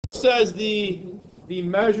says the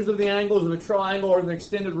measures of the angles of a triangle are an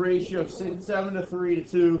extended ratio of 7 to 3 to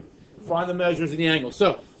 2. Find the measures of the angle.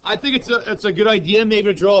 So I think it's a good idea maybe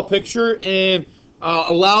to draw a picture and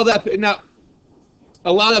allow that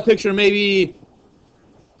picture to maybe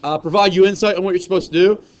provide you insight on what you're supposed to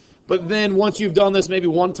do. But then once you've done this maybe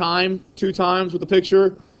one time, 2 times with the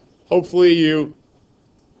picture, hopefully you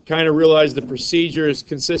kind of realize the procedure is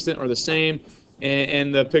consistent or the same,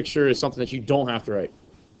 and the picture is something that you don't have to write.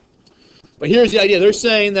 But here's the idea. They're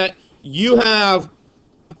saying that you have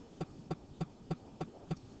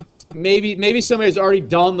maybe somebody's already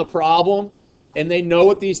done the problem, and they know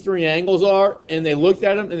what these 3 angles are, and they looked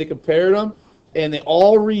at them, and they compared them, and they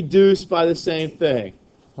all reduce by the same thing.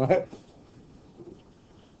 Right?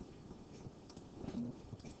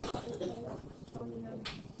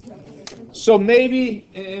 So maybe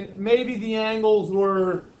the angles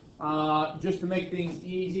were, just to make things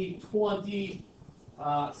easy, 20,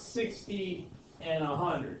 60, and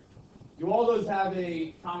 100. Do all those have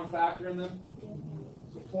a common factor in them?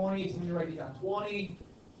 So 20, so let me write these down. 20,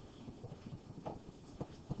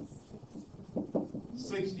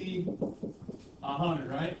 60, 100,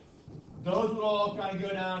 right? Those would all kind of go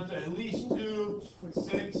down to at least 2,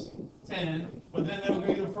 6, 10, but then they would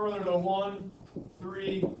go even further to 1,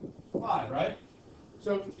 3, 5, right?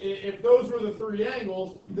 So if those were the 3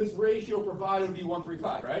 angles, this ratio provided would be 1, 3,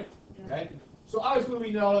 5, right? Okay. So obviously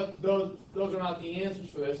we know that those are not the answers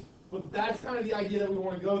for this, but that's kind of the idea that we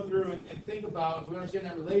want to go through and think about. If we understand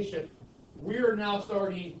that relationship, we are now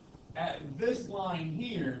starting at this line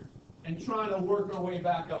here and trying to work our way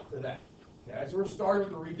back up to that. Okay, so we're starting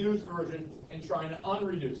with the reduced version and trying to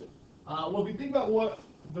unreduce it. Well, if we think about what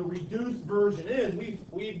the reduced version is,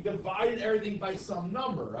 we've divided everything by some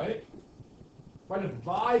number, right? If I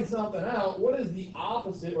divide something out, what is the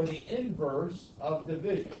opposite or the inverse of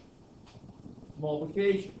division?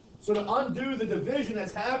 Multiplication. So to undo the division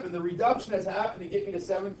that's happened, the reduction that's happened to get me to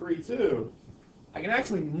 732, I can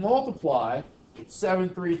actually multiply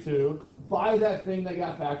 732 by that thing that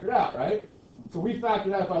got factored out, right? So we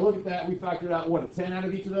factored out, if I look at that, we factored out, what, a 10 out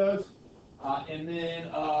of each of those? And then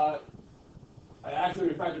actually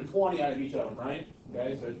we factored 20 out of each of them, right?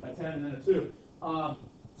 Okay, so a 10 and then a 2.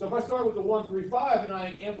 So if I start with the 1, 3, 5, and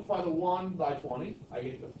I amplify the 1 by 20, I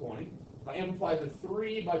get the 20. If I amplify the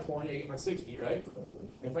 3 by 20, I get my 60, right?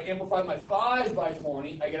 If I amplify my 5 by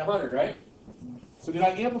 20, I get 100, right? So did I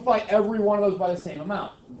amplify every one of those by the same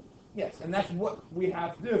amount? Yes, and that's what we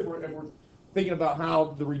have to do if we're thinking about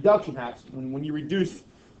how the reduction happens. When you reduce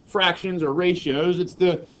fractions or ratios, it's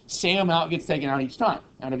the same amount gets taken out each time,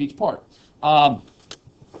 out of each part.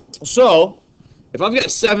 So if I've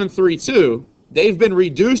got 732, they've been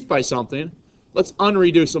reduced by something. Let's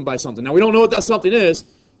unreduce them by something. Now, we don't know what that something is,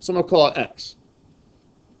 so I'm going to call it x.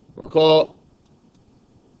 We'll call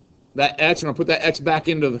that x, and I'll put that x back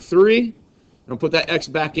into the 3, and I'll put that x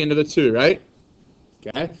back into the 2, right?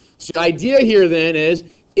 Okay? So the idea here then is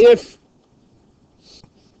if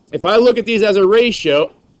I look at these as a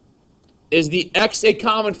ratio, is the x a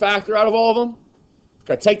common factor out of all of them?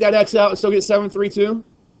 Can I take that x out and still get 732?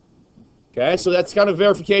 Okay, so that's kind of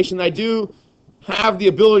verification that I do have the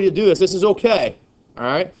ability to do this. This is okay, all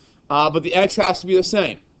right? But the x has to be the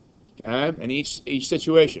same, okay, in each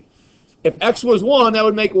situation. If x was 1, that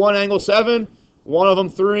would make one angle 7, one of them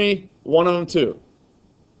 3, one of them 2.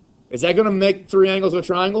 Is that going to make 3 angles of a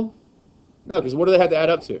triangle? No, because what do they have to add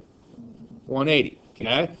up to? 180,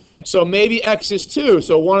 okay? So maybe x is 2,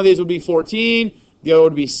 so one of these would be 14, the other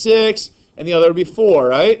would be 6, and the other would be 4,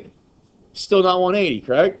 right? Still not 180,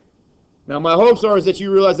 correct? Now, my hopes are is that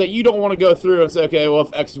you realize that you don't want to go through and say, okay, well,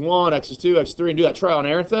 if x is 1, x is 2, x is 3, and do that trial and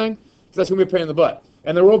error thing, because that's going to be a pain in the butt.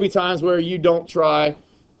 And there will be times where you don't try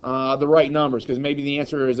the right numbers, because maybe the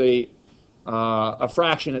answer is a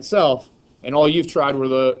fraction itself, and all you've tried were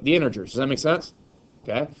the integers. Does that make sense?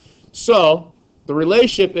 Okay. So the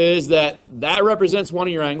relationship is that represents one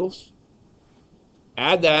of your angles.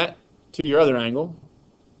 Add that to your other angle.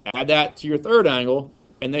 Add that to your third angle,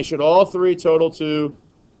 and they should all 3 total to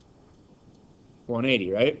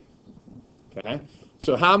 180, right? Okay.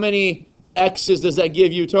 So how many x's does that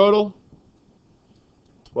give you total?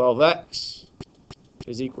 12x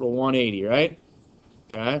is equal to 180, right?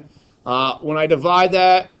 Okay. When I divide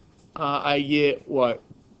that, I get what?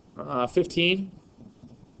 15.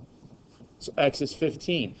 So x is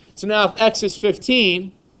 15. So now if x is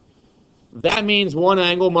 15, that means one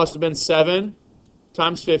angle must have been 7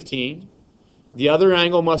 times 15. The other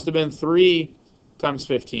angle must have been 3 times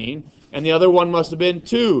 15. And the other one must have been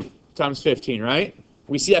 2 times 15, right?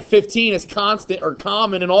 We see that 15 is constant or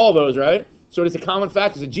common in all those, right? So it's a common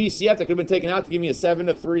factor. It's a GCF that could have been taken out to give me a 7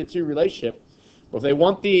 to 3 to 2 relationship. But if they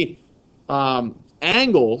want the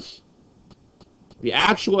angles, the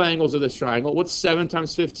actual angles of this triangle, what's 7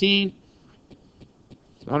 times 15?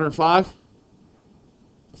 105.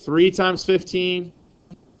 3 times 15,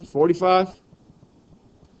 45.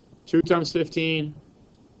 2 times 15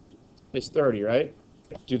 is 30, right?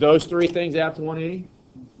 Do those three things add up to 180?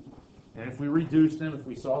 And if we reduce them, if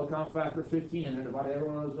we solve the common factor of 15 and then divide every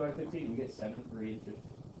one of those by 15, we get 7, 3, and 2. Is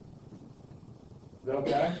that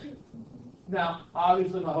okay? Now,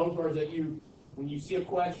 obviously, my hope is that when you see a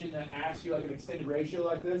question that asks you like an extended ratio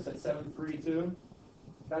like this, at 7, 3, 2,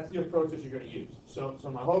 that's the approach that you're going to use. So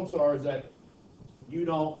my hopes are is that you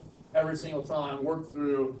don't every single time work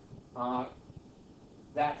through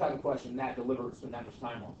that type of question, that deliberate, spend that much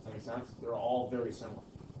time on. Does that make sense? They're all very similar.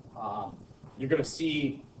 You're going to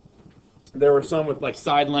see there were some with like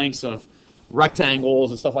side lengths of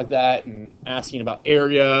rectangles and stuff like that, and asking about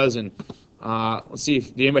areas. And let's see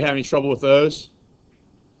if did anybody have any trouble with those.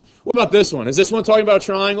 What about this one? Is this one talking about a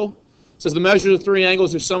triangle? It says the measures of three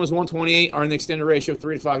angles whose sum is 128 are in the extended ratio of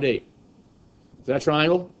 3 to 5 to 8. Is that a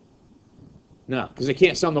triangle? No, because they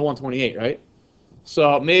can't sum to 128, right?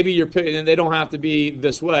 So maybe your picture, and they don't have to be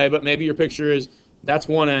this way, but maybe your picture is that's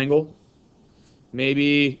one angle,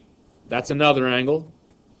 maybe that's another angle,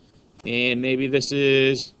 and maybe this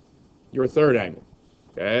is your third angle.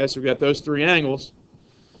 Okay, so we've got those three angles.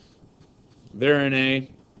 They're in a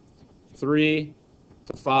 3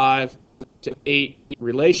 to 5 to 8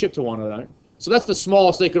 relationship to one another. So that's the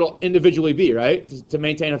smallest they could individually be, right? To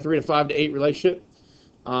maintain a 3 to 5 to 8 relationship.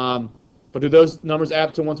 But do those numbers add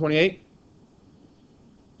up to 128?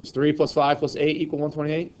 Is 3 plus 5 plus 8 equal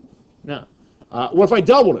 128? No. What if I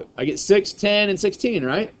doubled it? I get 6, 10, and 16,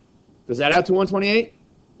 right? Does that add to 128?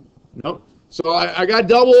 Nope. So I got to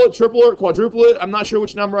double it, triple it, quadruple it. I'm not sure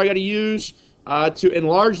which number I got to use to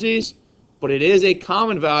enlarge these, but it is a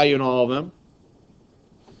common value in all of them.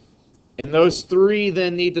 And those three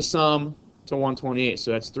then need to sum to 128.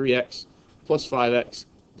 So that's 3x plus 5x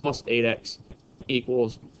plus 8x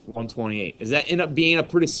equals 128. Does that end up being a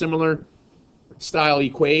pretty similar style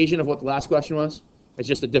equation of what the last question was? It's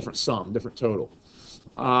just a different sum, different total.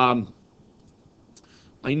 I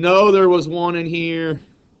know there was one in here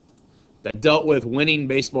that dealt with winning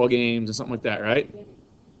baseball games and something like that, right?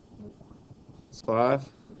 It's 5.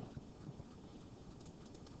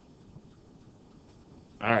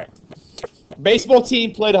 All right. Baseball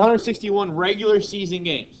team played 161 regular season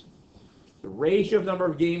games. The ratio of number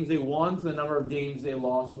of games they won to the number of games they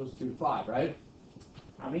lost was 2 to 5, right?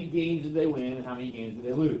 How many games did they win and how many games did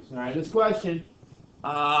they lose? All right, this question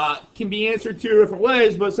can be answered 2 different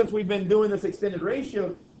ways, but since we've been doing this extended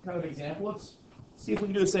ratio kind of example, let's see if we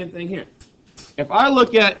can do the same thing here. If I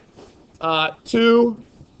look at 2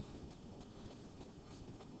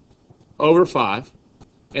 over 5,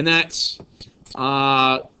 and that's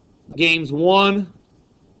games won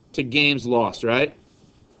to games lost, right?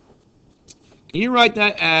 Can you write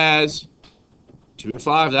that as 2 to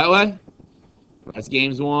 5 that way? That's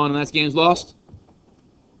games won and that's games lost.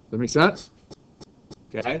 Does that make sense?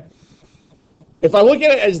 Okay. If I look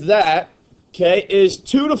at it as that, okay, is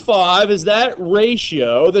 2 to 5, is that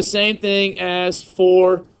ratio the same thing as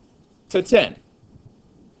 4 to 10?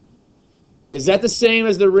 Is that the same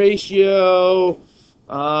as the ratio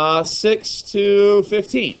 6 to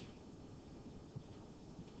 15?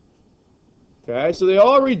 Okay, so they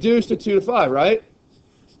all reduce to 2 to 5, right?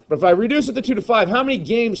 But if I reduce it to 2 to 5, how many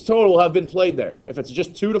games total have been played there? If it's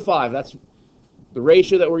just 2 to 5, that's the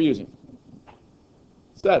ratio that we're using.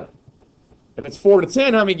 7. If it's 4 to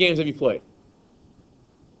 10, how many games have you played?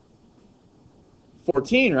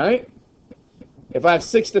 14, right? If I have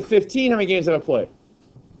 6 to 15, how many games have I played?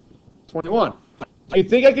 21. Do you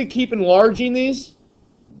think I could keep enlarging these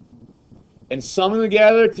and summing them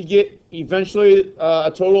together to get eventually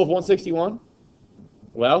a total of 161?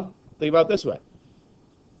 Well, think about it this way.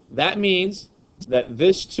 That means that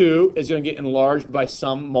this 2 is going to get enlarged by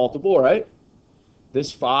some multiple, right?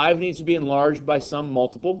 This 5 needs to be enlarged by some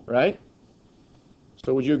multiple, right?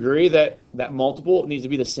 So would you agree that that multiple needs to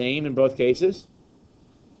be the same in both cases?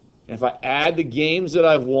 And if I add the games that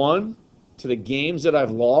I've won to the games that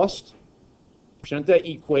I've lost, shouldn't that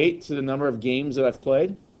equate to the number of games that I've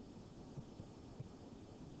played?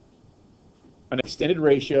 An extended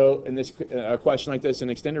ratio in this question like this, an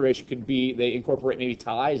extended ratio could be, they incorporate maybe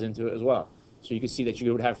ties into it as well. So you can see that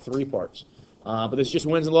you would have 3 parts. But this is just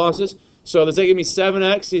wins and losses. So does that give me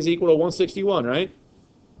 7x is equal to 161, right?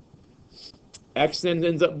 X then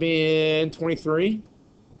ends up being 23.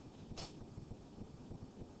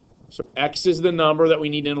 So x is the number that we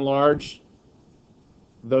need to enlarge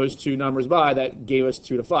those 2 numbers by. That gave us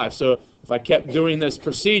 2 to 5. So if I kept doing this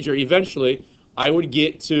procedure, eventually I would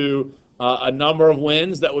get to a number of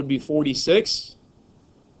wins that would be 46,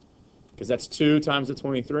 because that's 2 times the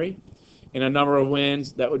 23, and a number of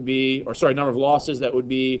wins that would be, or sorry, number of losses that would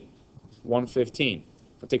be 115.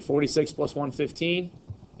 If I take 46 plus 115,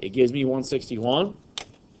 it gives me 161,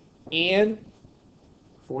 and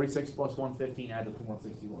 46 plus 115 adds up to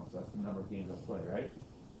 161, so that's the number of games I've played, right?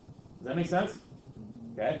 Does that make sense?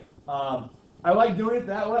 Okay. I like doing it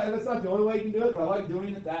that way. That's not the only way you can do it, but I like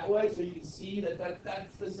doing it that way so you can see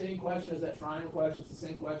that's the same question as that triangle question. It's the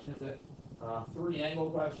same question as that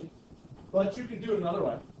three-angle question. But you can do it another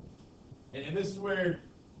way. And this is where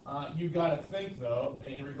you've got to think, though,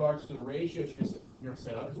 in regards to the ratios you're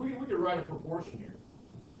set up. We could write a proportion here.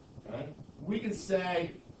 Okay? We can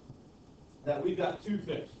say that we've got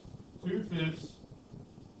 2/5. 2/5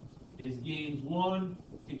 is games won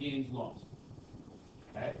to games lost.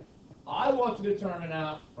 Okay? I want to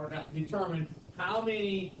determine how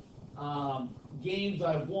many games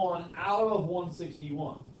I've won out of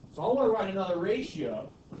 161. So I want to write another ratio.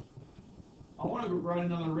 I want to write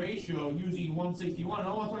another ratio using 161, and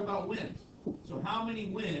I want to talk about wins. So how many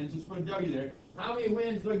wins, just put a W there, how many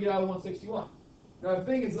wins do I get out of 161? Now the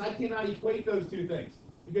thing is, I cannot equate those two things.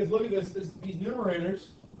 Because look at these numerators.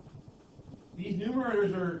 These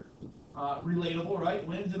numerators are relatable, right?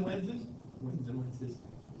 Wins and winses. Wins and winses.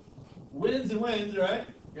 Wins and wins, right?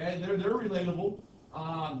 Okay, they're relatable.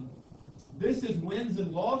 This is wins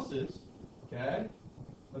and losses, okay?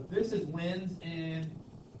 But this is wins and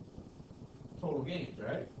total games,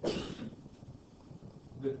 right?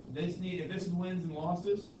 If this is wins and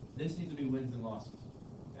losses, this needs to be wins and losses,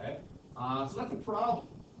 okay? So that's a problem.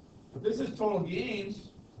 But this is total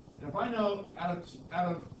games, and if I know out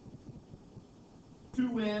of 2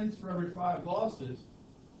 wins for every 5 losses,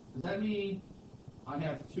 does that mean I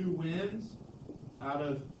have 2 wins out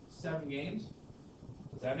of 7 games?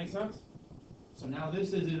 Does that make sense? So now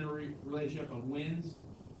this is in a relationship of wins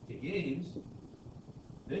to games.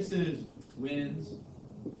 This is wins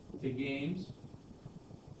to games.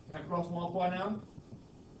 Can I cross multiply now?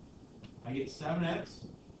 I get 7x.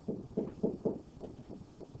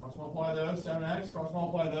 Cross multiply those, 7x. Cross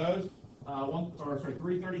multiply those.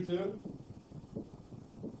 332.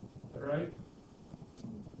 Is that right?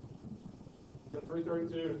 Is that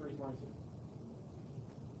 332 or 322?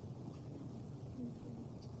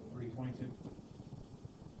 322.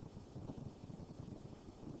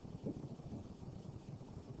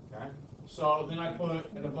 Okay. So then I put a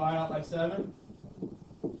divide out by 7.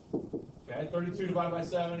 Okay. 32 divided by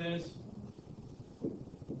 7 is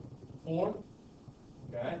 4.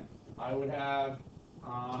 Okay. I would have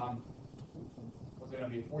what's it gonna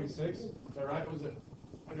be? 46. Is that right? What was it?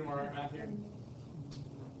 I do my math here.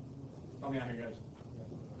 Help me out here, guys.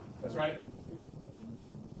 That's right.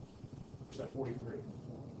 Is that 43?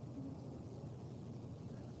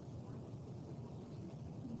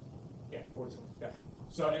 Yeah, 46. Yeah.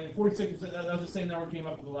 So, and 46, that was the same number came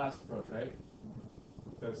up with the last approach, right?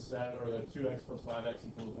 The 2x plus 5x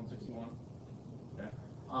equals 161. Okay.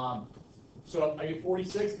 So I get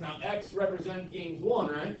 46. Now x represents games won,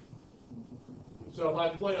 right? So if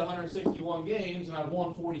I've played 161 games and I've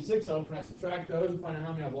won 46 of them, can I subtract those and find out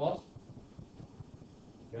how many I've lost?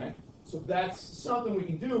 Okay. So that's something we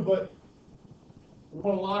can do, but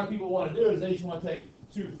what a lot of people want to do is they just want to take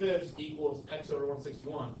 2/5 equals x over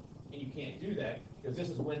 161, and you can't do that because this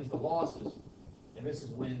is wins to losses, and this is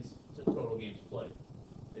wins to total games played.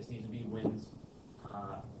 This needs to be wins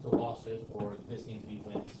to losses, or this needs to be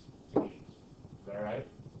wins to games. Is that all right?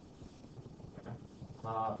 Okay.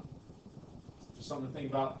 Just something to think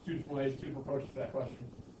about. 2 different ways, 2 different approaches to that question.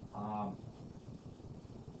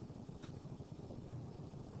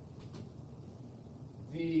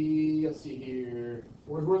 Let's see here.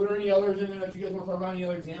 Were there any others in there that you guys want to talk about? Any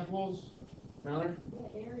other examples? Mallory?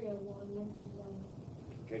 The area one.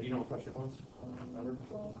 Okay, do you know what question it was? Remember?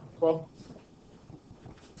 12. 12?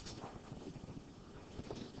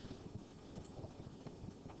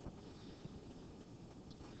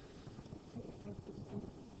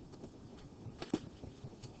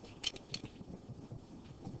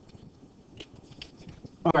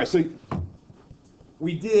 All right, so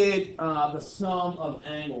we did the sum of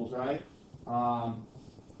angles, right?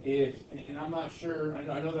 And I'm not sure,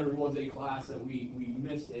 I know there was a class that we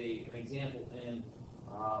missed an example in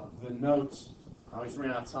the notes. I just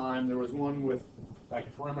ran out of time. There was one with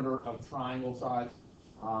like perimeter of triangle sides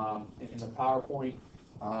in the PowerPoint.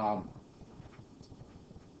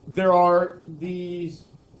 There are these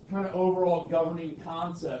kind of overall governing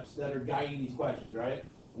concepts that are guiding these questions, right?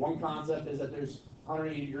 One concept is that there's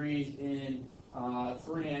 180 degrees in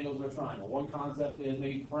 3 angles of a triangle. One concept is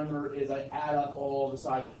maybe perimeter is I add up all the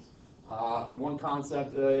sides. One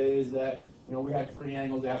concept is that we had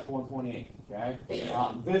triangles at 1.8. Okay.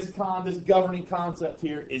 This governing concept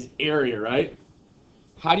here is area, right?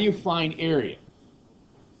 How do you find area?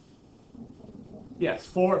 Yes,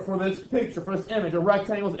 for this picture, for this image, a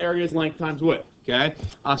rectangle's area is length times width. Okay.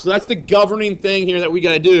 So that's the governing thing here that we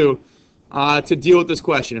got to do to deal with this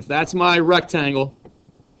question. If that's my rectangle,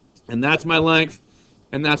 and that's my length,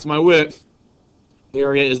 and that's my width,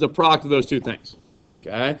 area is the product of those two things.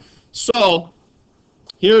 Okay. So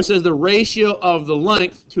here it says the ratio of the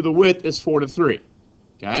length to the width is 4:3.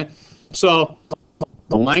 Okay. So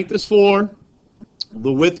the length is 4,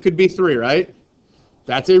 the width could be 3, right?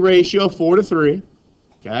 That's a ratio of 4:3.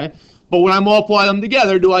 Okay. But when I multiply them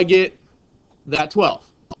together, do I get that 12?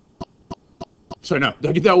 Sorry, no. Do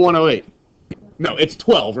I get that 108? No, it's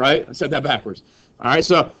 12, right? I said that backwards. All right.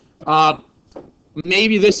 So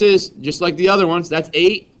maybe this is just like the other ones. That's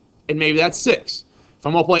 8, and maybe that's 6. If I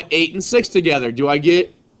multiply 8 and 6 together, do I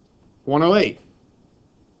get 108?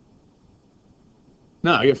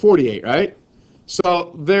 No, I get 48, right?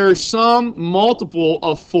 So there's some multiple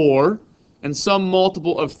of 4 and some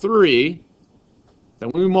multiple of 3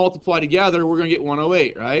 that when we multiply together, we're going to get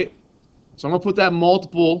 108, right? So I'm going to put that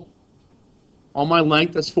multiple on my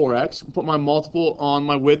length, that's 4x. I'll put my multiple on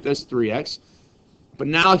my width, that's 3x. But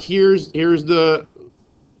now here's the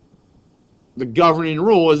governing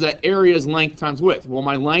rule is that area is length times width. Well,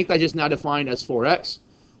 my length I just now defined as 4x.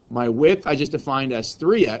 My width I just defined as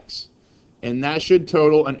 3x. And that should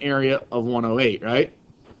total an area of 108, right?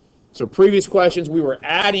 So previous questions, we were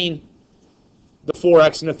adding the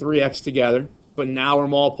 4x and the 3x together, but now we're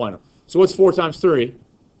multiplying them. So what's 4 times 3?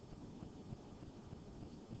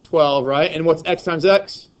 12, right? And what's x times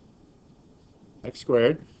x? X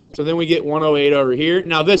squared. So then we get 108 over here.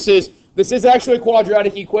 Now this is actually a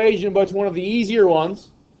quadratic equation, but it's one of the easier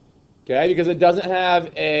ones, okay, because it doesn't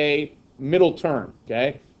have a middle term,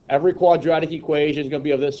 okay? Every quadratic equation is going to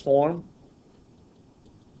be of this form,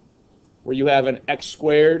 where you have an x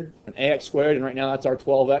squared, an ax squared, and right now that's our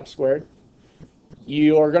 12x squared.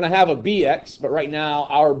 You are going to have a bx, but right now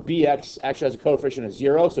our bx actually has a coefficient of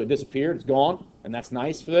 0, so it disappeared, it's gone, and that's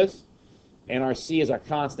nice for this. And our c is our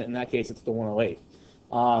constant. In that case, it's the 108.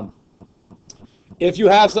 If you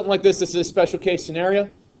have something like this, this is a special case scenario.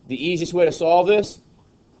 The easiest way to solve this,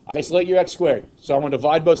 isolate your x squared. So I'm going to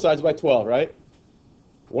divide both sides by 12, right?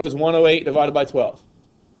 What is 108 divided by 12?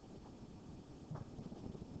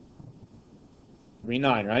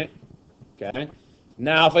 9, right? Okay.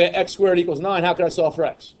 Now, if I get x squared equals 9, how can I solve for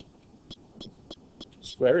x?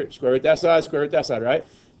 Square root. Square root that side, square root that side, right?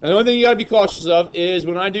 And the only thing you got to be cautious of is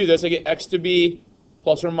when I do this, I get x to be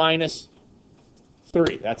plus or minus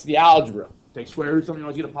 3. That's the algebra. Take square root of something, you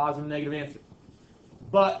always get a positive and negative answer.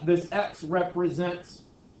 But this x represents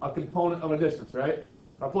a component of a distance, right?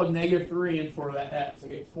 If I plug negative 3 in for that x, I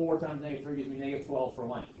get 4 times negative 3 gives me negative 12 for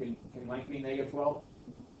length. Can length be negative 12?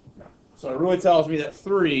 No. So it really tells me that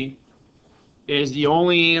 3 is the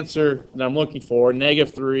only answer that I'm looking for.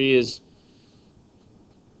 Negative 3 is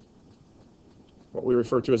what we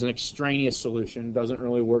refer to as an extraneous solution. It doesn't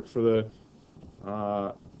really work for the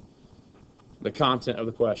content of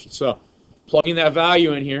the question. So plugging that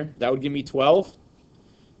value in here, that would give me 12,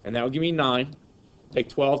 and that would give me 9. Take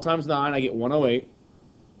 12 times 9, I get 108.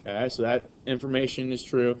 Okay, so that information is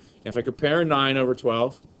true. If I compare 9 over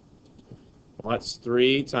 12, well, that's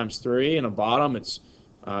 3 times 3, and a bottom it's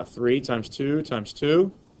 3 times 2 times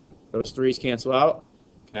 2. Those 3's cancel out.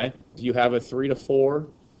 Okay, do you have a 3 to 4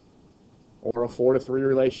 or a 4 to 3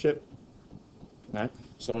 relationship? Okay,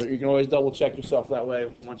 so you can always double check yourself that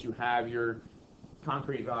way once you have your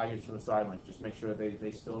concrete values for the side length. Just make sure that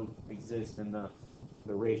they still exist in the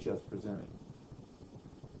ratios presented.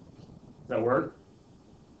 Does that work?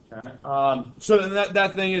 Okay. So then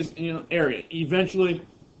that thing is area. Eventually,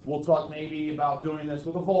 we'll talk maybe about doing this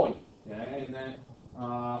with a volume. Okay, and then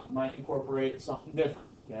might incorporate something different.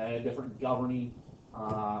 Okay, a different governing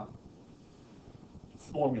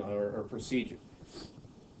formula or procedure.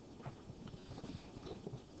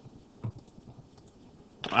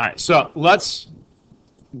 All right, so let's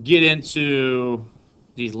get into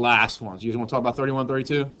these last ones. You guys want to talk about 31,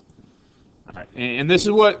 32? All right, and this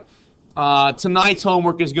is what tonight's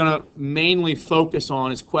homework is going to mainly focus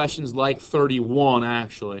on is questions like 31,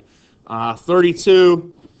 actually.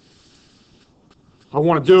 32, I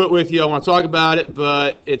want to do it with you. I want to talk about it,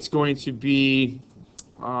 but it's going to be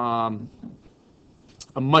a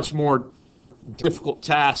much more difficult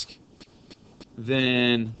task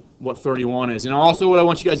than what 31 is. And also what I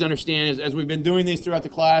want you guys to understand is as we've been doing these throughout the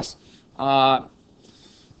class,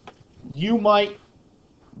 you might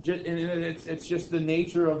it's just the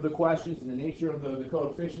nature of the questions and the nature of the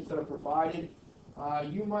coefficients that are provided.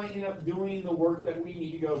 You might end up doing the work that we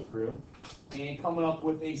need to go through and coming up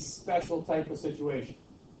with a special type of situation.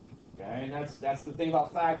 Okay, and that's the thing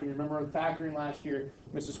about factoring. Remember in factoring last year,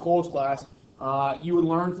 Mrs. Cole's class, you would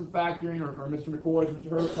learn some factoring, or Mr. McCoy's, Mr.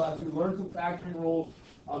 Hurl's class, you would learn some factoring rules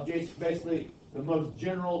of just basically the most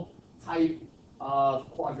general type of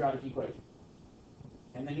quadratic equation.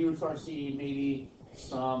 And then you would start seeing maybe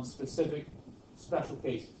some specific special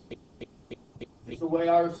cases. It's the way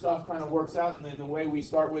our stuff kind of works out, and then the way we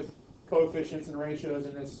start with coefficients and ratios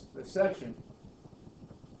in this section,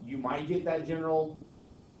 you might get that general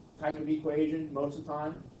type of equation most of the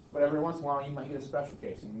time, but every once in a while you might get a special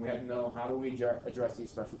case, and we have to know how do we address these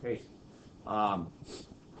special cases.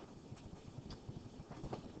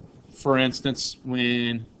 For instance,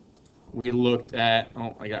 when we looked at,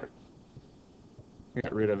 I got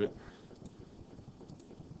rid of it.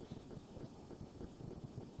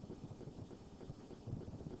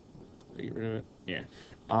 Get rid of it. Yeah.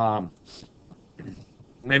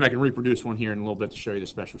 Maybe I can reproduce one here in a little bit to show you the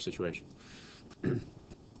special situation. All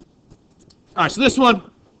right, so this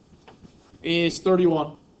one is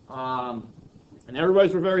 31. And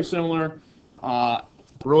everybody's were very similar.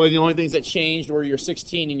 Really, the only things that changed were your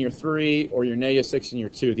 16 and your 3, or your -6 and your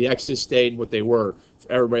 2. The x's stayed what they were.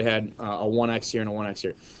 Everybody had a 1x here and a 1x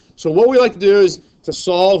here. So what we like to do is to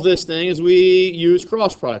solve this thing is we use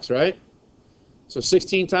cross products, right? So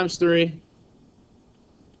 16 times 3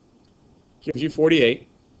 gives you 48.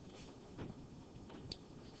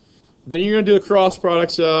 Then you're going to do the cross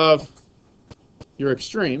products of your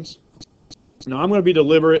extremes. Now I'm going to be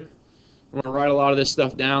deliberate. I'm going to write a lot of this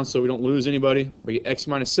stuff down so we don't lose anybody. We get x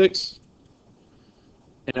minus 6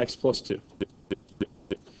 and x plus 2.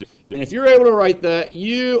 And if you're able to write that,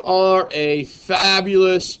 you are a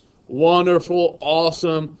fabulous, wonderful,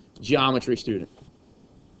 awesome geometry student.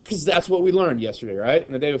 Because that's what we learned yesterday, right?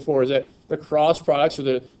 And the day before is that the cross products, or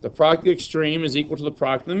the product of the extreme is equal to the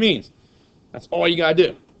product of the means. That's all you got to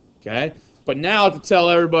do, okay? But now to tell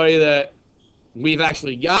everybody that we've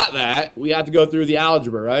actually got that, we have to go through the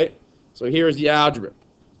algebra, right? So here's the algebra.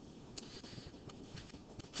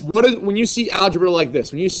 When you see algebra like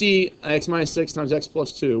this, when you see x minus 6 times x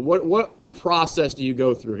plus 2, what process do you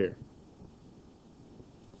go through here?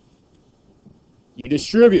 You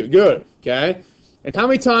distribute. Good, okay? And how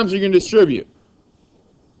many times are you going to distribute?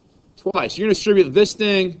 Twice. You're going to distribute this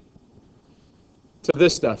thing to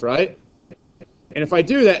this stuff, right? And if I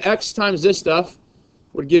do that, x times this stuff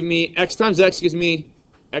would give me, x times x gives me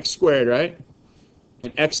x squared, right?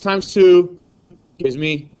 And x times 2 gives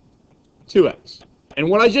me 2x. And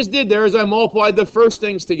what I just did there is I multiplied the first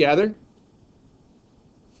things together,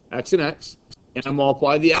 x and x, and I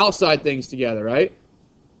multiplied the outside things together, right?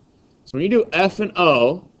 So when you do f and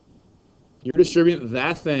o, you're distributing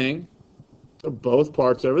that thing to both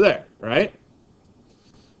parts over there, right?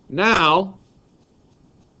 Now,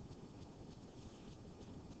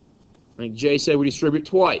 like Jay said, we distribute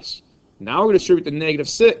twice. Now we're going to distribute the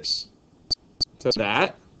 -6 to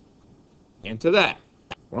that and to that.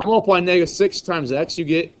 When I multiply -6 times x, you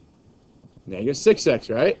get -6x,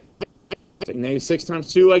 right? Take -6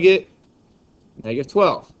 times 2, I get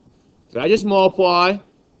 -12. Did I just multiply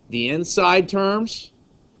the inside terms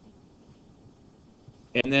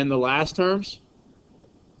and then the last terms?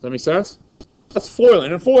 Does that make sense? That's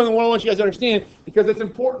foiling. And foiling, what I want you guys to understand, because it's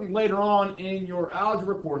important later on in your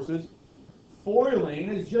algebra courses, foiling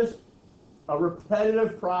is just a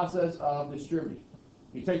repetitive process of distributing.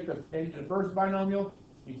 You take the first binomial,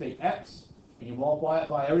 you take x, and you multiply it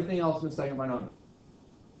by everything else in the second binomial.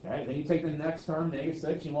 Okay? Then you take the next term,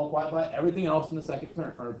 -6, you multiply it by everything else in the second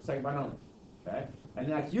term, or second binomial. Okay? And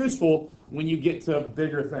that's useful when you get to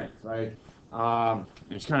bigger things, right?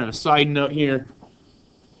 There's kind of a side note here.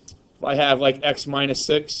 If I have like x minus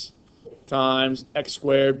 6 times x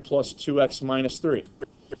squared plus 2x minus 3.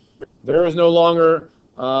 There is no longer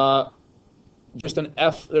just an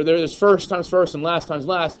f. There's first times first and last times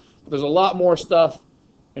last. But there's a lot more stuff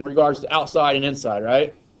in regards to outside and inside,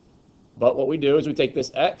 right? But what we do is we take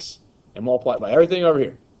this x and multiply it by everything over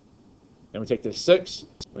here. Then we take this 6,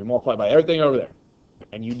 we multiply it by everything over there.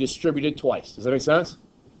 And you distribute it twice. Does that make sense?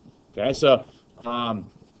 Okay, so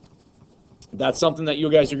that's something that you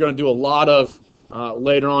guys are going to do a lot of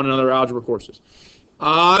later on in other algebra courses.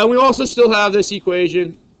 And we also still have this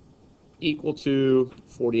equation equal to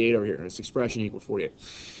 48 over here. This expression equal to 48.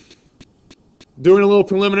 Doing a little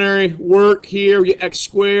preliminary work here, we get x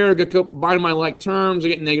squared, I combine my like terms, I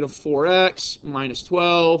get -4x minus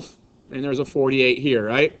 12, and there's a 48 here,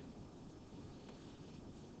 right?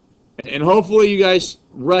 And hopefully you guys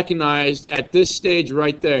recognized at this stage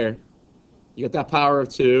right there, you get that power of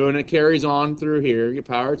 2, and it carries on through here. You get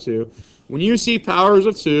power of 2. When you see powers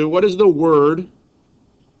of 2, what is the word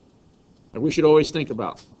that we should always think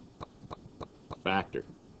about? Factor.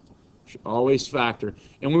 We should always factor.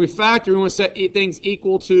 And when we factor, we want to set things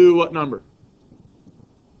equal to what number?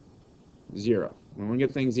 0. We want to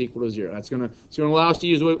get things equal to 0. It's going to allow us to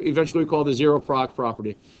use what eventually we call the zero proc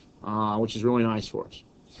property, which is really nice for us.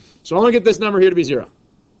 So I want to get this number here to be 0.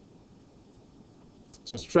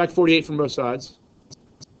 So subtract 48 from both sides.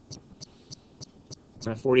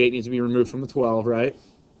 That 48 needs to be removed from the 12, right?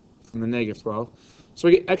 From the negative 12. So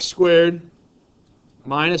we get x squared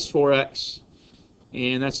minus 4x,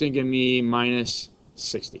 and that's going to give me minus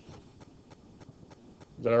 60. Is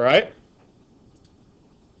that all right?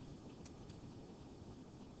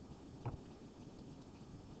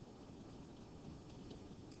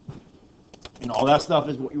 And all that stuff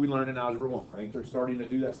is what we learned in Algebra 1. I think they're starting to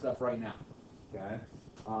do that stuff right now. Okay?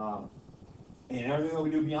 And everything that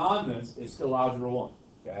we do beyond this is still Algebra 1.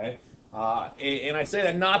 Okay? And I say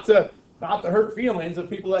that not to hurt feelings of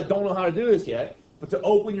people that don't know how to do this yet, but to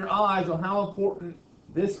open your eyes on how important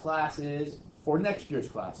this class is for next year's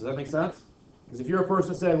class. Does that make sense? Because if you're a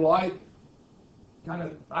person that said, well,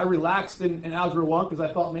 I relaxed in Algebra 1 because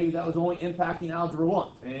I thought maybe that was only impacting Algebra 1,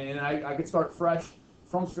 and I could start fresh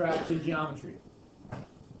from scratch in geometry.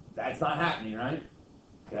 That's not happening, right?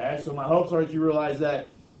 Okay, so my hopes are that you realize that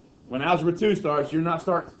when Algebra 2 starts, you're not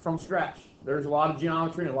starting from scratch. There's a lot of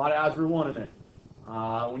geometry and a lot of Algebra 1 in there.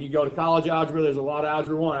 When you go to college algebra, there's a lot of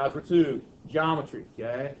Algebra 1, Algebra 2, geometry,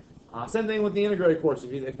 okay? Same thing with the integrated course,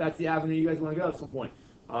 if that's the avenue you guys want to go at some point.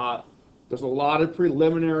 There's a lot of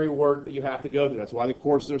preliminary work that you have to go through. That's why the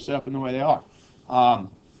courses are set up in the way they are.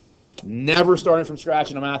 Never starting from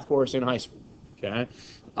scratch in a math course in high school. Okay.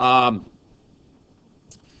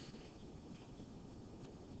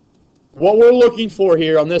 What we're looking for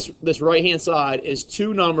here on this right-hand side is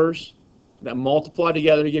 2 numbers that multiply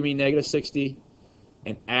together to give me negative 60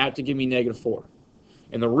 and add to give me negative 4.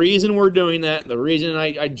 And the reason we're doing that, the reason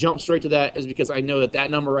I jump straight to that is because I know that that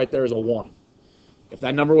number right there is a 1. If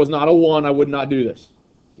that number was not a 1, I would not do this.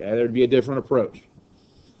 Okay, there would be a different approach.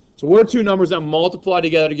 So what are 2 numbers that multiply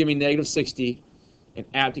together to give me negative 60 and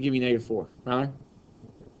add to give me negative 4? Right?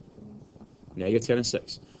 Negative 10 and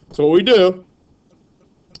 6. So what we do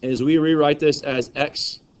is we rewrite this as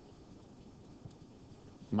x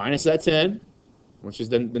minus that 10, which is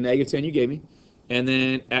the negative 10 you gave me, and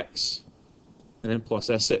then x, and then plus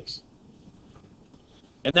that 6.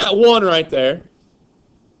 And that 1 right there,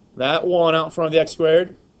 that 1 out in front of the x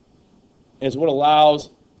squared, is what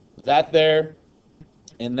allows that there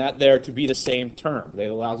and that there to be the same term. It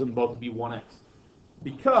allows them both to be 1x.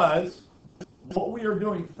 Because what we are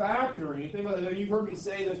doing factoring, think about it, you've heard me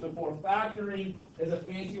say this before, factoring is a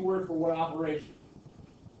fancy word for what operation?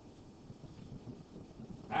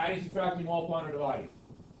 Adding, subtracting, multiplying, or dividing.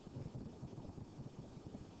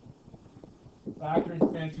 Factoring is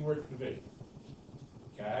a fancy word for division.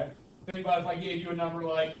 Okay? Think about if I gave you a number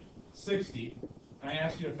like 60, and I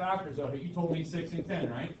asked you to factor of it, you told me 6 and 10,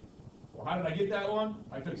 right? Well, how did I get that one?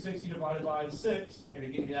 I took 60 divided by 6, and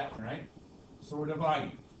it gave me that one, right? So we're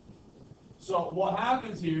dividing. So what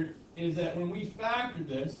happens here is that when we factored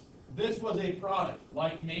this, this was a product,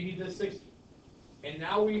 like maybe this 60. And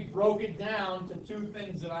now we broke it down to 2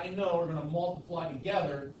 things that I know are going to multiply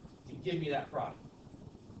together to give me that product.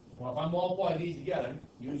 Well, if I multiply these together,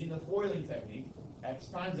 using the FOILing technique, x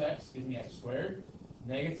times x gives me x squared,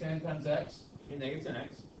 negative 10 times x gives me negative 10x,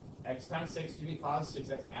 x times 6 gives me positive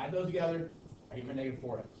 6x. Add those together, I get my negative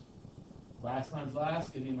 4x. Last times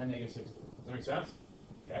last gives me my negative 60. Does that make sense?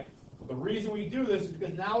 Okay. The reason we do this is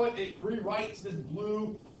because now it rewrites this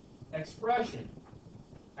blue expression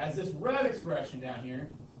as this red expression down here,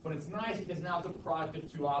 but it's nice because now it's a product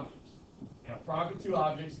of 2 objects. And a product of 2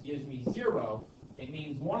 objects gives me 0. It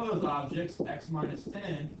means one of those objects, x minus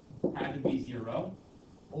 10, had to be 0,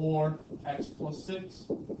 or x plus 6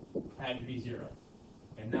 had to be 0.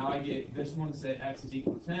 And now I get this one say x is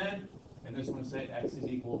equal to 10, and this one say x is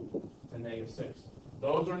equal to negative 6.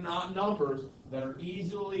 Those are not numbers that are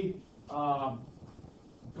easily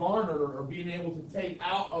garnered or being able to take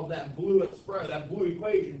out of that blue expression, that blue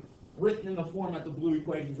equation, written in the form that the blue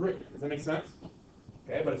equation is written. Does that make sense?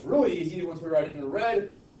 Okay, but it's really easy once we write it in the red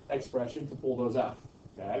expression to pull those out.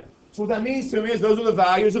 Okay, so what that means to me is those are the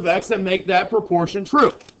values of x that make that proportion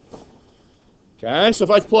true. Okay, so if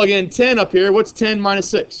I plug in 10 up here, what's 10 minus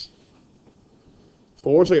 6?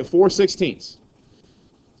 4, so I get 4/16.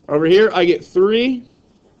 Over here, I get 3,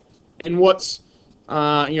 and what's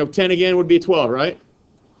 10 again would be 12, right?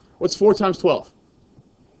 What's 4 times 12?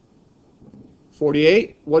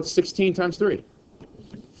 48. What's 16 times 3?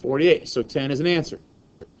 48. So 10 is an answer.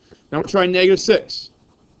 Now we'll try negative 6.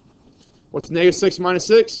 What's negative 6 minus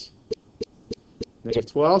 6?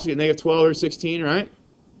 Negative 12. So you get negative 12 over 16, right?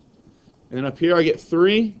 And then up here I get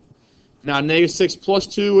 3. Now negative 6 plus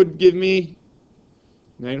 2 would give me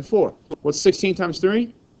negative 4. What's 16 times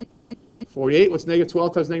 3? 48. What's negative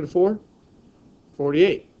 12 times negative 4?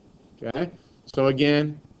 48. Okay? So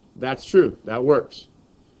again, that's true. That works.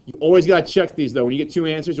 You always got to check these, though. When you get two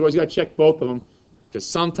answers, you always got to check both of them, because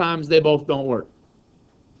sometimes they both don't work.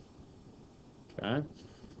 Okay?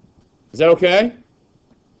 Is that okay?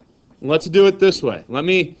 Let's do it this way. Let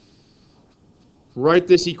me write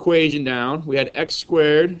this equation down. We had x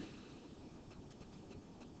squared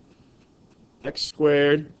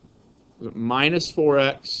minus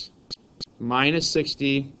 4x minus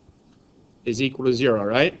 60 is equal to 0,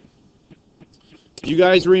 right? You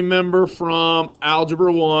guys remember from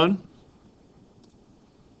Algebra 1,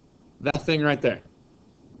 that thing right there.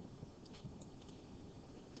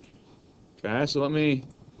 Okay, so let me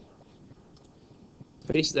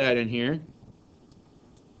paste that in here.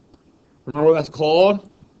 Remember what that's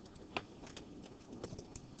called?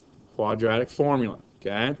 Quadratic formula,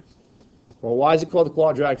 okay? Well, why is it called the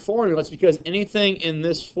quadratic formula? It's because anything in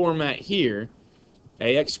this format here,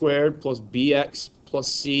 ax squared plus bx plus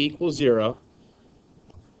c equals 0,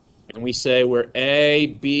 and we say where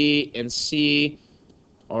a, b, and c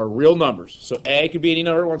are real numbers. So a could be any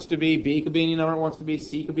number it wants to be, b could be any number it wants to be,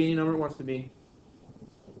 c could be any number it wants to be.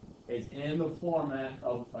 It's in the format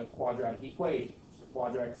of a quadratic equation. So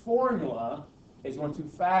quadratic formula is going to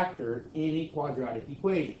factor any quadratic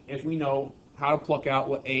equation if we know how to pluck out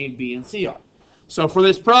what a, b, and c are. So for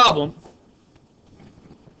this problem,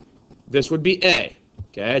 this would be a.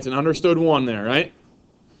 Okay, it's an understood one there, right?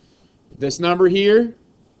 This number here,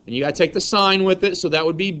 and you got to take the sign with it, so that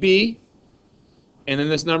would be b. And then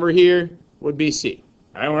this number here would be c.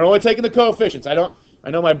 All right, we're only taking the coefficients. I know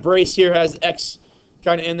my brace here has x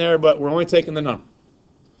kind of in there, but we're only taking the number.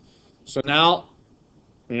 So now,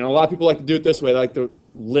 a lot of people like to do it this way. They like to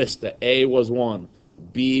list that a was 1,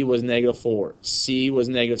 b was negative 4, c was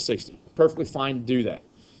negative 60. Perfectly fine to do that.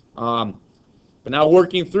 But now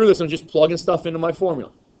working through this, I'm just plugging stuff into my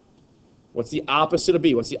formula. What's the opposite of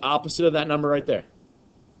b? What's the opposite of that number right there?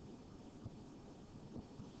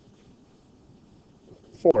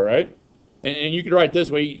 4, right? And you could write this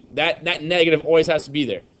way. That negative always has to be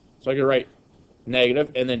there. So I could write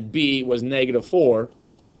negative, and then b was negative 4.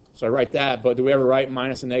 So I write that, but do we ever write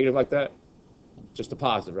minus a negative like that? Just a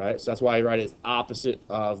positive, right? So that's why I write it as opposite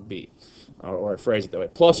of b, or I phrase it that way.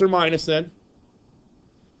 Plus or minus then.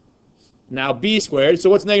 Now b squared, so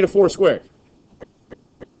what's negative 4 squared?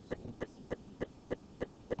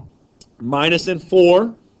 Minus and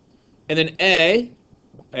 4, and then a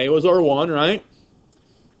was our 1, right?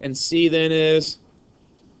 And c then is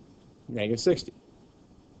negative 60.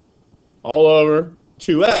 All over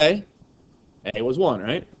 2a, a was 1,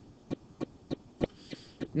 right?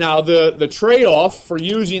 Now the trade-off for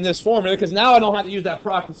using this formula, because now I don't have to use that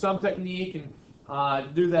product and sum technique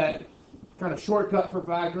and do that kind of shortcut for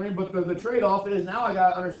factoring, but the trade-off is now I got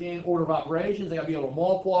to understand order of operations. I got to be able to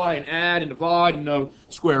multiply and add and divide and know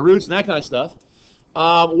square roots and that kind of stuff.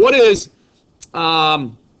 What is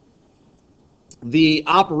the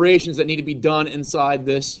operations that need to be done inside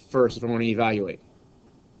this first if I want to evaluate?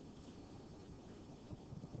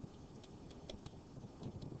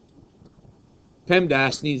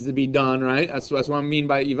 PEMDAS needs to be done, right? That's what I mean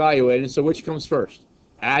by evaluating. So which comes first?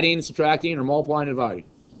 Adding, subtracting, or multiplying and dividing?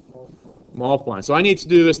 Multiplying. So I need to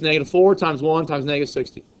do this negative 4 times 1 times negative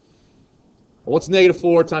 60. Well, what's negative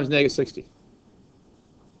 4 times negative 60?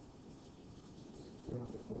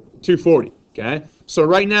 240. Okay? So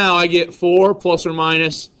right now I get 4 plus or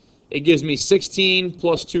minus. It gives me 16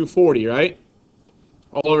 plus 240, right?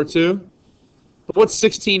 All over 2. But what's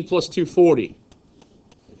 16 plus 240?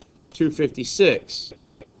 256.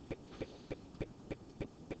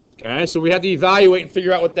 Okay, so we have to evaluate and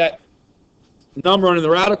figure out what that number under the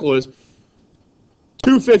radical is.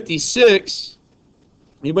 256,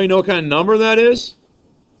 anybody know what kind of number that is?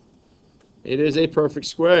 It is a perfect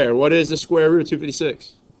square. What is the square root of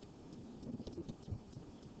 256?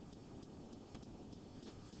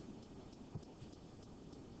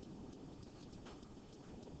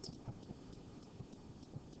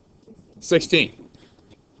 $16.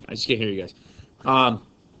 I just can't hear you guys. So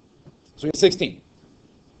we have 16.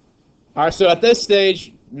 All right, so at this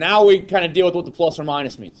stage, now we kind of deal with what the plus or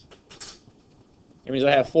minus means. It means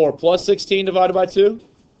I have 4 plus 16 divided by 2,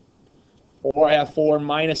 or I have 4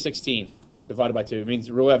 minus 16 divided by 2. It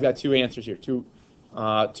means really I've got two answers here, two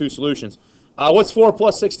solutions. What's 4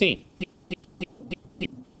 plus 16?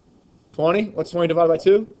 20. What's 20 divided by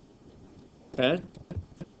 2? 10.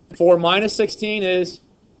 4 minus 16 is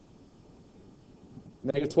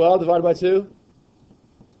negative 12 divided by 2?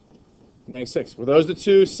 Negative 6. Were those the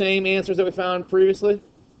two same answers that we found previously?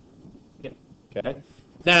 Yeah. Okay.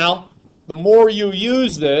 Now, the more you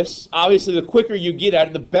use this, obviously the quicker you get at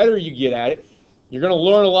it, the better you get at it. You're going to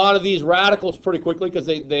learn a lot of these radicals pretty quickly because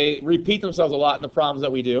they repeat themselves a lot in the problems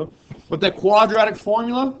that we do. But that quadratic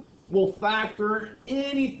formula will factor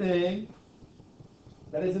anything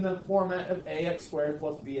that is in the format of ax squared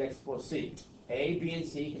plus bx plus c. A, b, and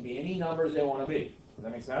c can be any numbers they want to be. Does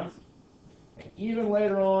that make sense? And even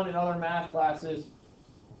later on in other math classes,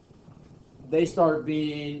 they start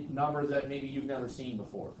being numbers that maybe you've never seen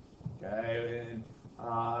before. Okay, and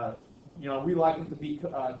we like them to be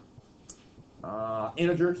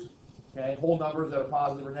integers, okay, whole numbers that are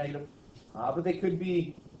positive or negative, but they could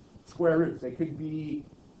be square roots. They could be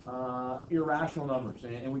irrational numbers,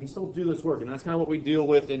 and we can still do this work, and that's kind of what we deal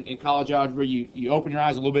with in college algebra. You open your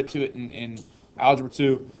eyes a little bit to it in algebra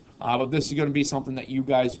 2, but this is going to be something that you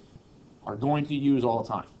guys are going to use all the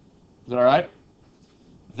time. Is that all right?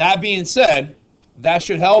 That being said, that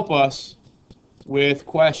should help us with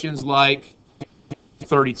questions like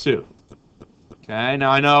 32. Okay,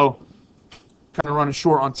 now I know kind of running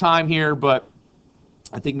short on time here, but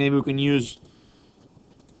I think maybe we can use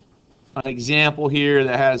an example here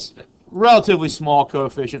that has relatively small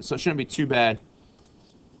coefficients, so it shouldn't be too bad.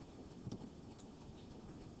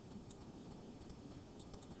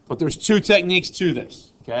 But there's two techniques to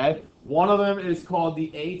this, okay? One of them is called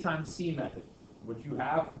the A times C method, which you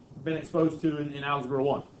have been exposed to in Algebra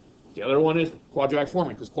 1. The other one is quadratic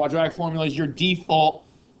formula, because quadratic formula is your default,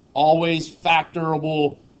 always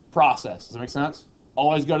factorable process. Does that make sense?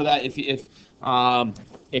 Always go to that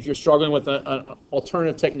if you're struggling with an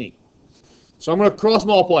alternative technique. So I'm going to cross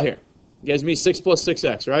multiply here. It gives me 6 plus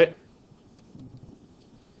 6x, right?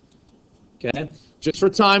 Okay. Just for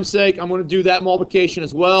time's sake, I'm going to do that multiplication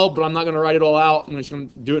as well, but I'm not going to write it all out. I'm just going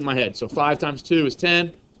to do it in my head. So 5 times 2 is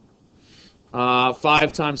 10.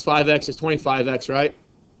 5 times 5x is 25x, right?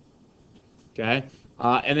 Okay.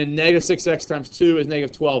 And then negative 6x times 2 is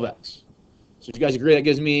negative 12x. So you guys agree that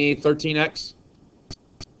gives me 13x?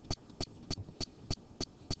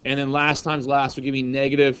 And then last times last would give me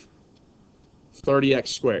negative 30x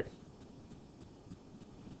squared.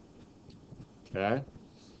 Okay.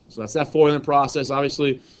 So that's that foiling process.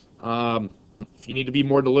 Obviously, if you need to be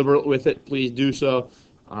more deliberate with it, please do so.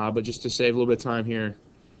 But just to save a little bit of time here,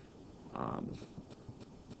 I'm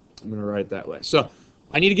going to write it that way. So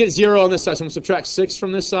I need to get 0 on this side. So I'm going to subtract 6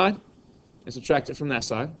 from this side and subtract it from that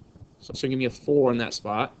side. So it's going to give me a 4 in that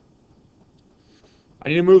spot. I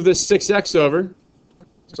need to move this 6x over.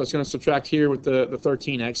 So it's going to subtract here with the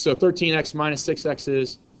 13x. So 13x minus 6x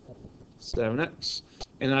is 7x.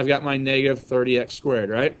 And then I've got my negative 30x squared,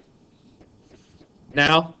 right?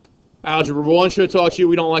 Now, Algebra 1 should have taught you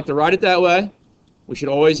we don't like to write it that way. We should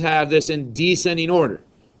always have this in descending order,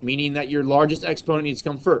 meaning that your largest exponent needs to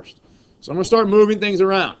come first. So I'm going to start moving things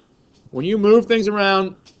around. When you move things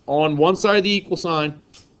around on one side of the equal sign,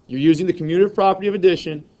 you're using the commutative property of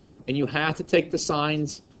addition, and you have to take the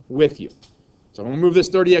signs with you. So I'm going to move this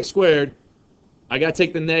 30x squared. I got to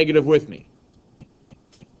take the negative with me.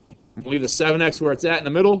 I'm going to leave the 7x where it's at in the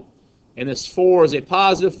middle, and this 4 is a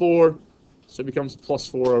positive 4, so it becomes plus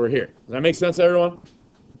 4 over here. Does that make sense, everyone?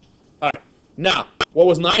 All right. Now, what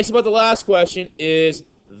was nice about the last question is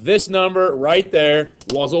this number right there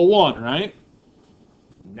was a 1, right?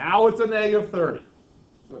 Now it's a negative 30.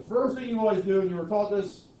 So the first thing you always do, and you were taught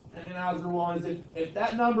this in Algebra 1, is if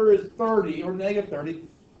that number is 30 or negative 30,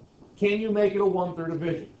 can you make it a 1/3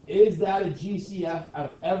 division? Is that a GCF out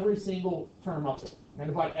of every single term up there? And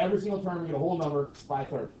divide every single term and get a whole number by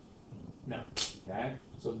 30? No. Okay?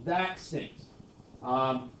 So that stinks.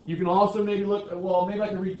 You can also maybe look, well, maybe I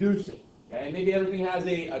can reduce it. Okay? Maybe everything has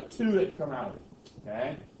a 2 that can come out of it.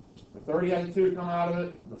 Okay? The 30 has a 2 to come out of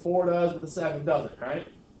it. The 4 does, but the 7 doesn't, right?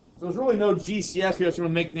 So there's really no GCF here that's going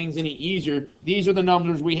to make things any easier. These are the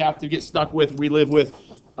numbers we have to get stuck with, we live with.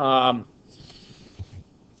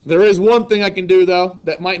 There is one thing I can do, though,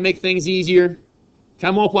 that might make things easier. Can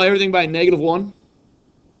I multiply everything by negative 1?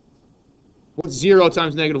 What's 0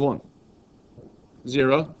 times negative 1?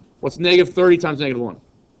 0. What's negative 30 times negative 1?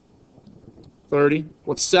 30.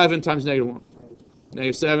 What's 7 times negative 1?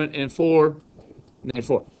 Negative 7. And 4, negative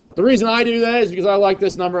 4. The reason I do that is because I like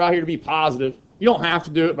this number out here to be positive. You don't have to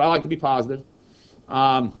do it, but I like to be positive.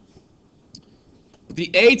 The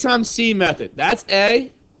A times C method, that's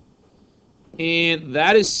A, and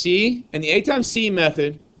that is C. And the A times C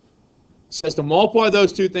method says to multiply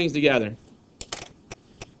those two things together.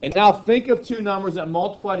 And now think of two numbers that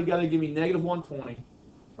multiply together to give me negative 120,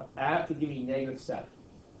 but add up to give me negative 7.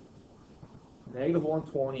 Negative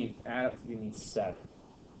 120 add up to give me 7.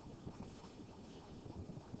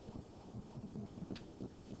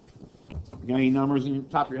 You got any numbers in the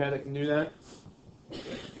top of your head that can do that?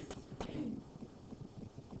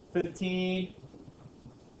 15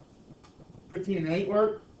 and 8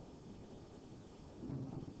 work?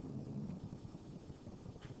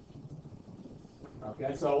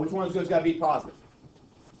 Okay, so which one of those got to be positive?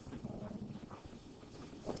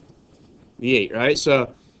 The 8, right?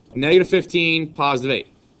 So negative 15, positive 8.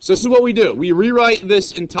 So this is what we do. We rewrite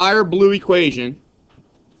this entire blue equation.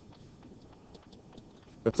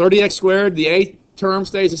 The 30x squared, the a term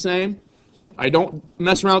stays the same. I don't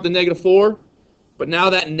mess around with the negative 4. But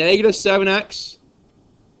now that negative 7x,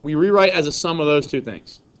 we rewrite as a sum of those two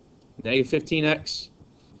things. Negative 15x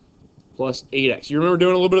plus 8x. You remember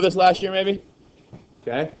doing a little bit of this last year, maybe?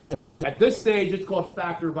 Okay. At this stage, it's called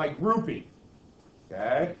factor by grouping.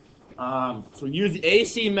 Okay. So we use the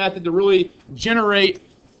AC method to really generate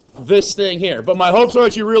this thing here. But my hopes are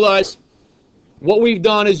that you realize what we've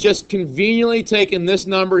done is just conveniently taken this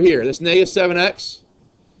number here, this negative 7x,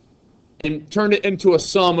 and turned it into a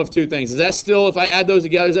sum of two things. Is that still, if I add those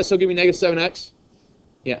together, does that still give me negative 7x?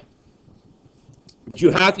 Yeah. But you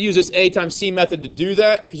have to use this A times C method to do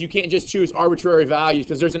that, because you can't just choose arbitrary values,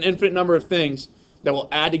 because there's an infinite number of things that will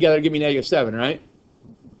add together to give me negative 7, right?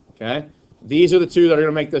 Okay? These are the two that are going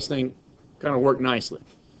to make this thing kind of work nicely.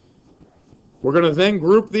 We're going to then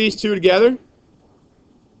group these two together,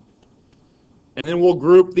 and then we'll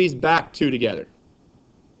group these back two together.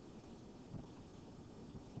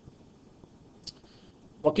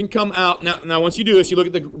 What can come out, now once you do this, you look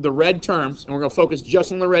at the red terms, and we're going to focus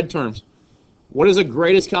just on the red terms. What is the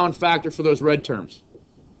greatest common factor for those red terms?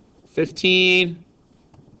 15,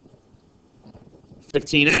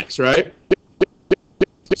 15x, right?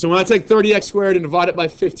 So when I take 30x squared and divide it by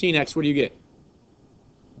 15x, what do you get?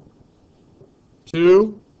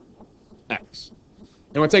 2x.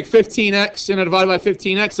 And when I take 15x and I divide it by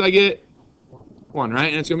 15x, I get 1, right?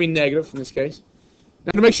 And it's going to be negative in this case.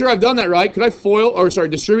 Now to make sure I've done that right, could I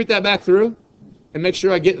distribute that back through and make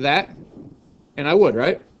sure I get that? And I would,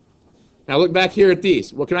 right? Now look back here at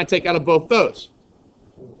these. What can I take out of both those?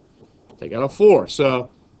 Take out a 4. So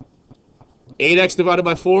 8x divided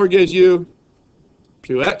by 4 gives you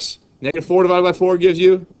 2x. Negative 4 divided by 4 gives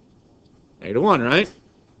you negative 1, right?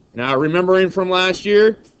 Now, remembering from last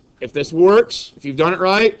year, if this works, if you've done it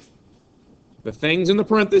right, the things in the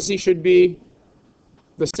parentheses should be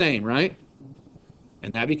the same, right?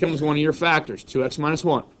 And that becomes one of your factors, 2x minus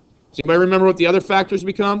 1. Does anybody remember what the other factors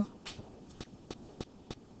become?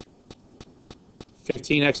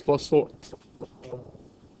 15x plus 4.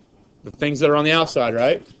 The things that are on the outside,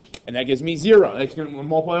 right? And that gives me 0. It's going to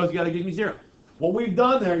multiply those together, give me 0. What we've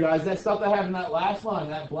done there, guys, that stuff I have in that last line,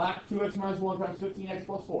 that black 2x minus 1 times 15x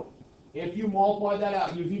plus 4. If you multiply that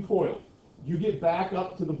out using COIL, you get back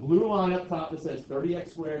up to the blue line up top that says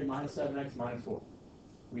 30x squared minus 7x minus 4.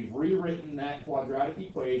 We've rewritten that quadratic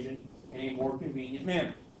equation in a more convenient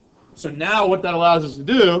manner. So now what that allows us to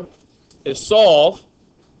do is solve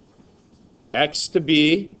x to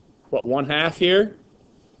be, what, 1/2 here?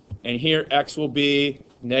 And here x will be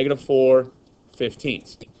negative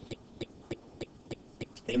 4/15.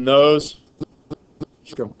 And those,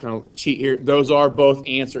 just gonna kind of cheat here, those are both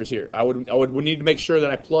answers here. I would need to make sure that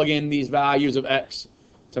I plug in these values of x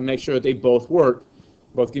to make sure that they both work,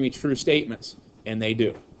 both give me true statements, and they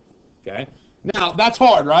do. Okay? Now, that's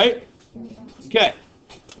hard, right? Okay.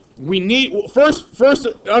 We need, first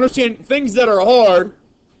understand things that are hard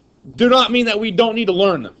do not mean that we don't need to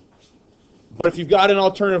learn them. But if you've got an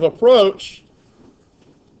alternative approach,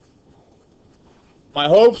 my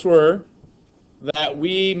hopes were that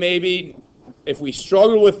we maybe, if we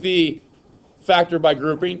struggle with the factor by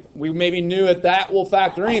grouping, we maybe knew that will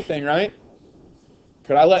factor anything, right?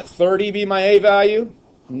 Could I let 30 be my A value,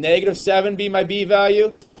 negative 7 be my B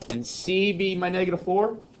value, and C be my negative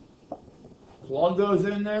 4? Plug those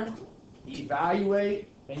in there, evaluate,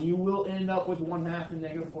 and you will end up with 1/2 and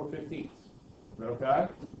negative 4/15. Okay?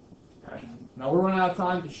 Now we're running out of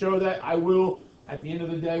time to show that. I will, at the end of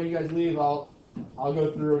the day when you guys leave, I'll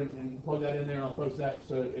go through and plug that in there, and I'll post that,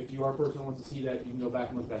 so if you are a person who wants to see that, you can go back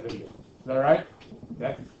and look at that video. Is that all right?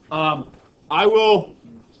 Okay. I will...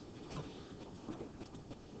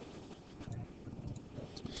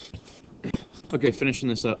 Okay, finishing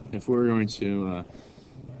this up. If we're going to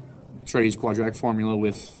try to use quadratic formula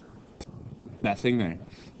with that thing there,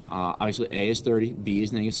 obviously A is 30, B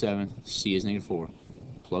is negative 7, C is negative 4.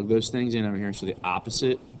 Plug those things in over here, so the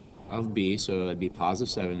opposite of B, so that'd be positive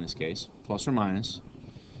 7 in this case, plus or minus.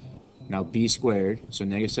 Now b squared, so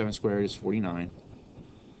negative 7 squared is 49,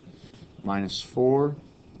 minus 4,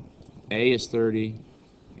 a is 30,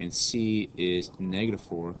 and c is negative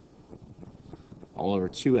 4, all over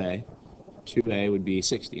 2a. 2a would be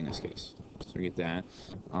 60 in this case. So we get that.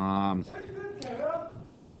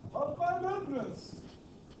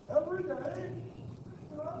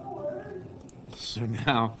 So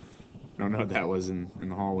now, I don't know what that was in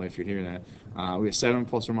the hallway if you'd hear that. We have 7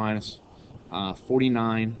 plus or minus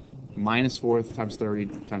 49 minus 4 times 30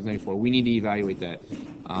 times negative 4. We need to evaluate that.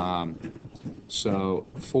 So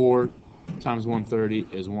 4 times 130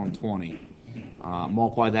 is 120.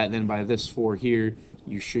 Multiply that then by this 4 here,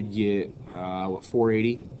 you should get,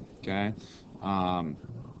 480, okay? And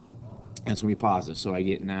it's going to be positive. So I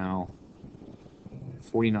get now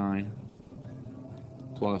 49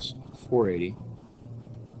 plus 480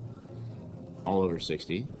 all over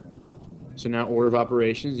 60. So now order of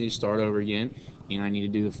operations, you start over again, and I need to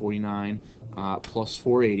do the 49 plus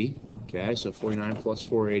 480. Okay, so 49 plus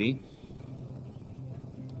 480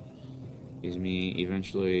 gives me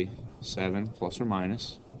eventually 7 plus or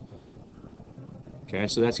minus. Okay,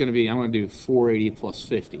 so that's going to be, I'm going to do 480 plus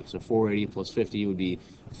 50. So 480 plus 50 would be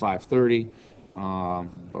 530,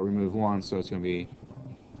 but remove 1, so it's going to be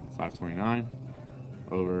 529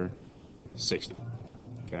 over 60.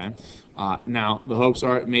 Okay. Now the hopes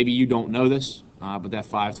are maybe you don't know this, but that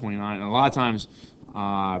 529, and a lot of times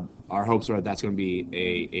our hopes are that's going to be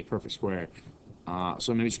a perfect square.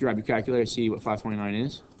 So maybe just grab your calculator, see what 529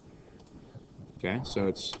 is. Okay, so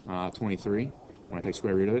it's 23 when I take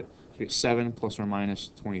square root of it. So you get 7 plus or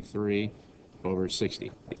minus 23 over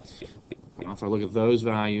 60. Now if I look at those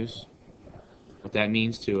values, what that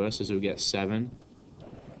means to us is we get 7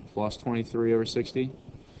 plus 23 over 60.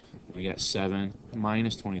 We get 7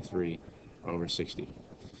 minus 23 over 60.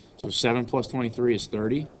 So 7 plus 23 is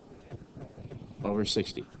 30 over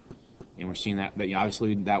 60. And we're seeing that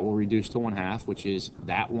obviously that will reduce to 1/2, which is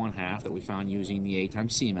that 1/2 that we found using the A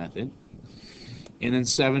times C method. And then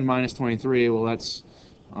 7 minus 23, well, that's,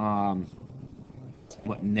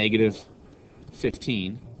 negative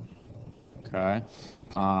 15. Okay.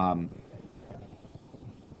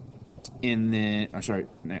 And then, I'm sorry,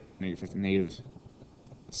 negative 15, negative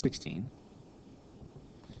 16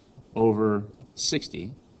 over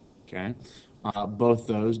 60, okay? Both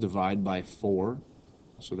those divide by 4,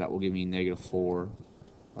 so that will give me negative 4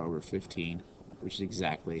 over 15, which is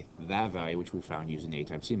exactly that value which we found using the A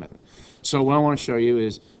times C method. So what I want to show you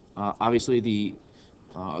is, obviously the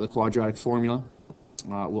quadratic formula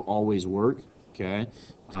will always work, okay?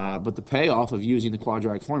 But the payoff of using the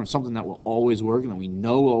quadratic formula, something that will always work and that we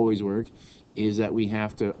know will always work, is that we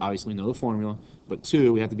have to obviously know the formula, but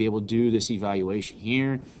 2, we have to be able to do this evaluation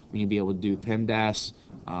here. We need to be able to do PEMDAS,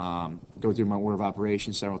 go through my order of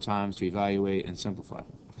operations several times to evaluate and simplify.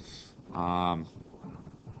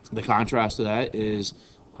 The contrast to that is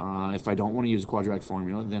if I don't want to use a quadratic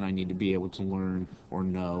formula, then I need to be able to learn or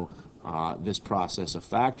know this process of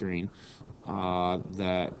factoring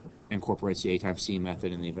that incorporates the A times C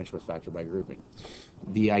method and the eventual factor by grouping.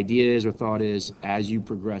 The idea is, or thought is, as you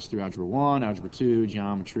progress through Algebra 1, Algebra 2,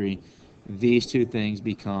 geometry, these two things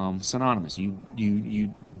become synonymous. You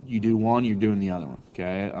do one, you're doing the other one,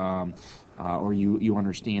 okay? Or you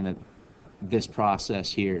understand that this process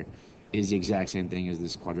here is the exact same thing as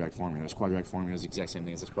this quadratic formula. This quadratic formula is the exact same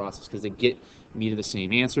thing as this process because they get me to the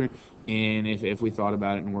same answer. And if we thought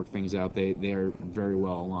about it and worked things out, they're very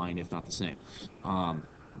well aligned, if not the same.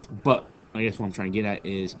 But I guess what I'm trying to get at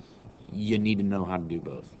is you need to know how to do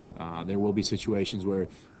both. There will be situations where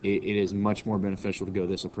it is much more beneficial to go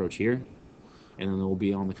this approach here, and then there will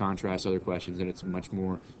be on the contrast other questions that it's much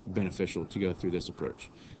more beneficial to go through this approach.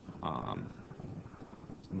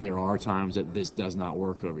 There are times that this does not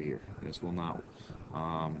work over here. This will not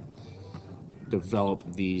develop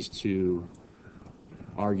these two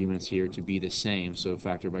arguments here to be the same, so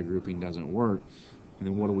factor by grouping doesn't work. And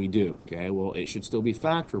then what do we do? Okay, well, it should still be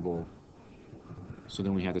factorable, so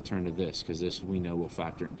then we have to turn to this, because this we know will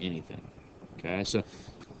factor anything. Okay, so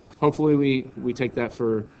hopefully we take that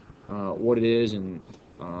for what it is and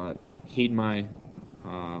heed my,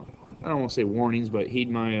 I don't want to say warnings, but heed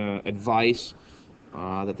my advice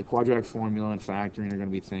that the quadratic formula and factoring are going to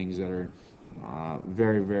be things that are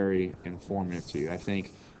very, very informative to you. I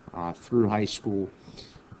think through high school,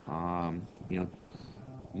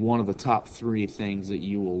 one of the top 3 things that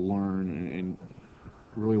you will learn and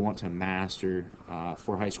really want to master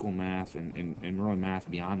for high school math and really math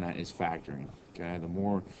beyond that is factoring. Okay, the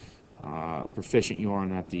more proficient you are in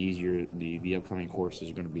that, the easier the upcoming courses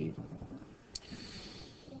are going to be.